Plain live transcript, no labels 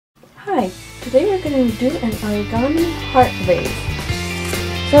Hi, today we're going to do an origami heart vase.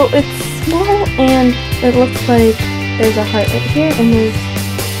 So it's small and it looks like there's a heart right here and there's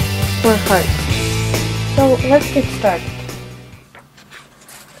 4 hearts. So let's get started.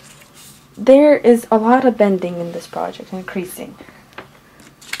 There is a lot of bending in this project and creasing.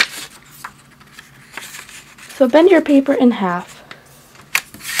 So bend your paper in half.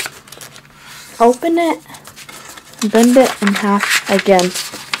 Open it, bend it in half again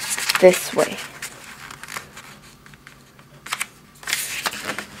this way.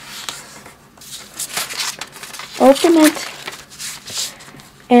 Open it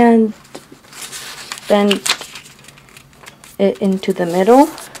and bend it into the middle.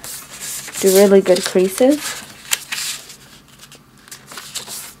 Do really good creases.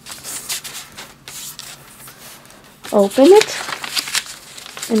 Open it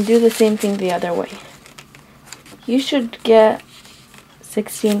and do the same thing the other way. You should get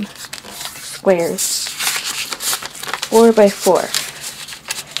 16 squares, 4 by 4.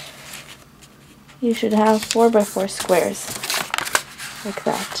 You should have 4 by 4 squares, like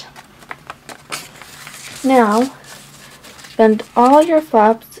that. Now, bend all your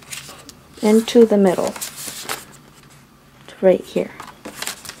flaps into the middle, right here.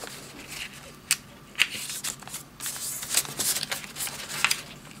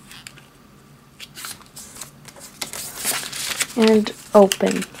 And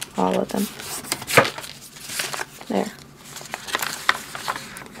open all of them. There.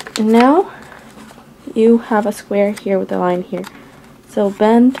 And now you have a square here with a line here. So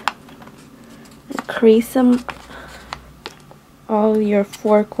bend and crease them, all your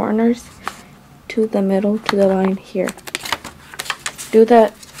 4 corners to the middle, to the line here. Do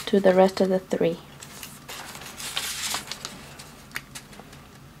that to the rest of the 3.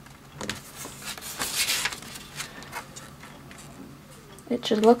 It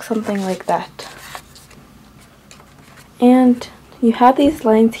should look something like that. And you have these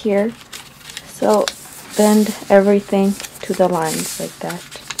lines here, so bend everything to the lines like that.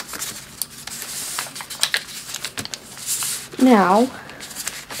 Now,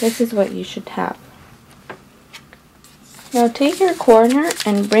 this is what you should have. Now take your corner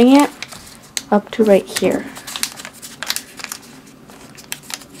and bring it up to right here.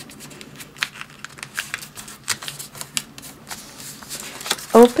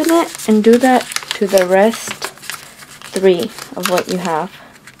 Open it and do that to the rest 3 of what you have.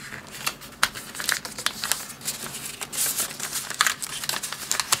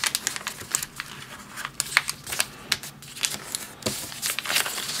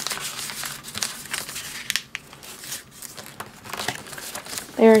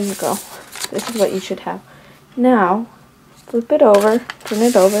 There you go. This is what you should have. Now, flip it over, turn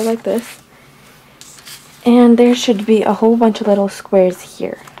it over like this. And there should be a whole bunch of little squares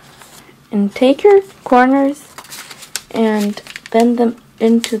here. And take your corners and bend them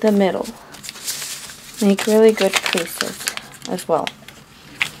into the middle. Make really good creases as well.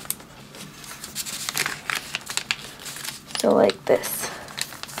 So like this.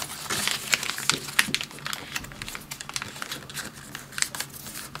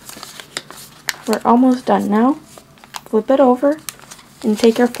 We're almost done now. Flip it over and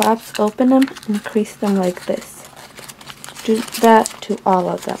take your flaps, open them, and crease them like this. Do that to all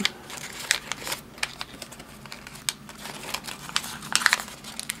of them.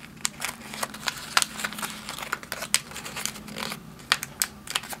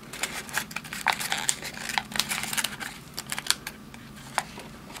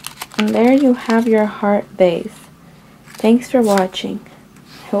 And there you have your heart vase. Thanks for watching.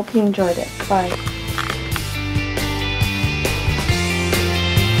 I hope you enjoyed it. Bye.